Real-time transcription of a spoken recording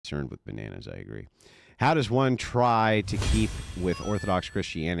concerned with bananas. I agree. How does one try to keep with Orthodox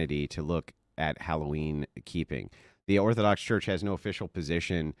Christianity to look at Halloween keeping? The Orthodox Church has no official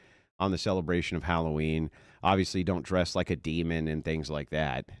position on the celebration of Halloween. Obviously, don't dress like a demon and things like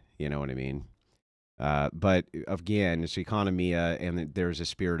that. You know what I mean? But again, it's economia, and there's a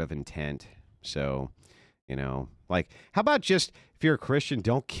spirit of intent. So, you know, like, how about just, if you're a Christian,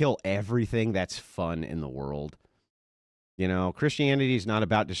 don't kill everything that's fun in the world. You know, Christianity is not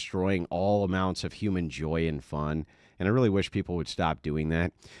about destroying all amounts of human joy and fun. And I really wish people would stop doing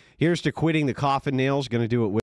that. Here's to quitting the coffin nails. Going to do it with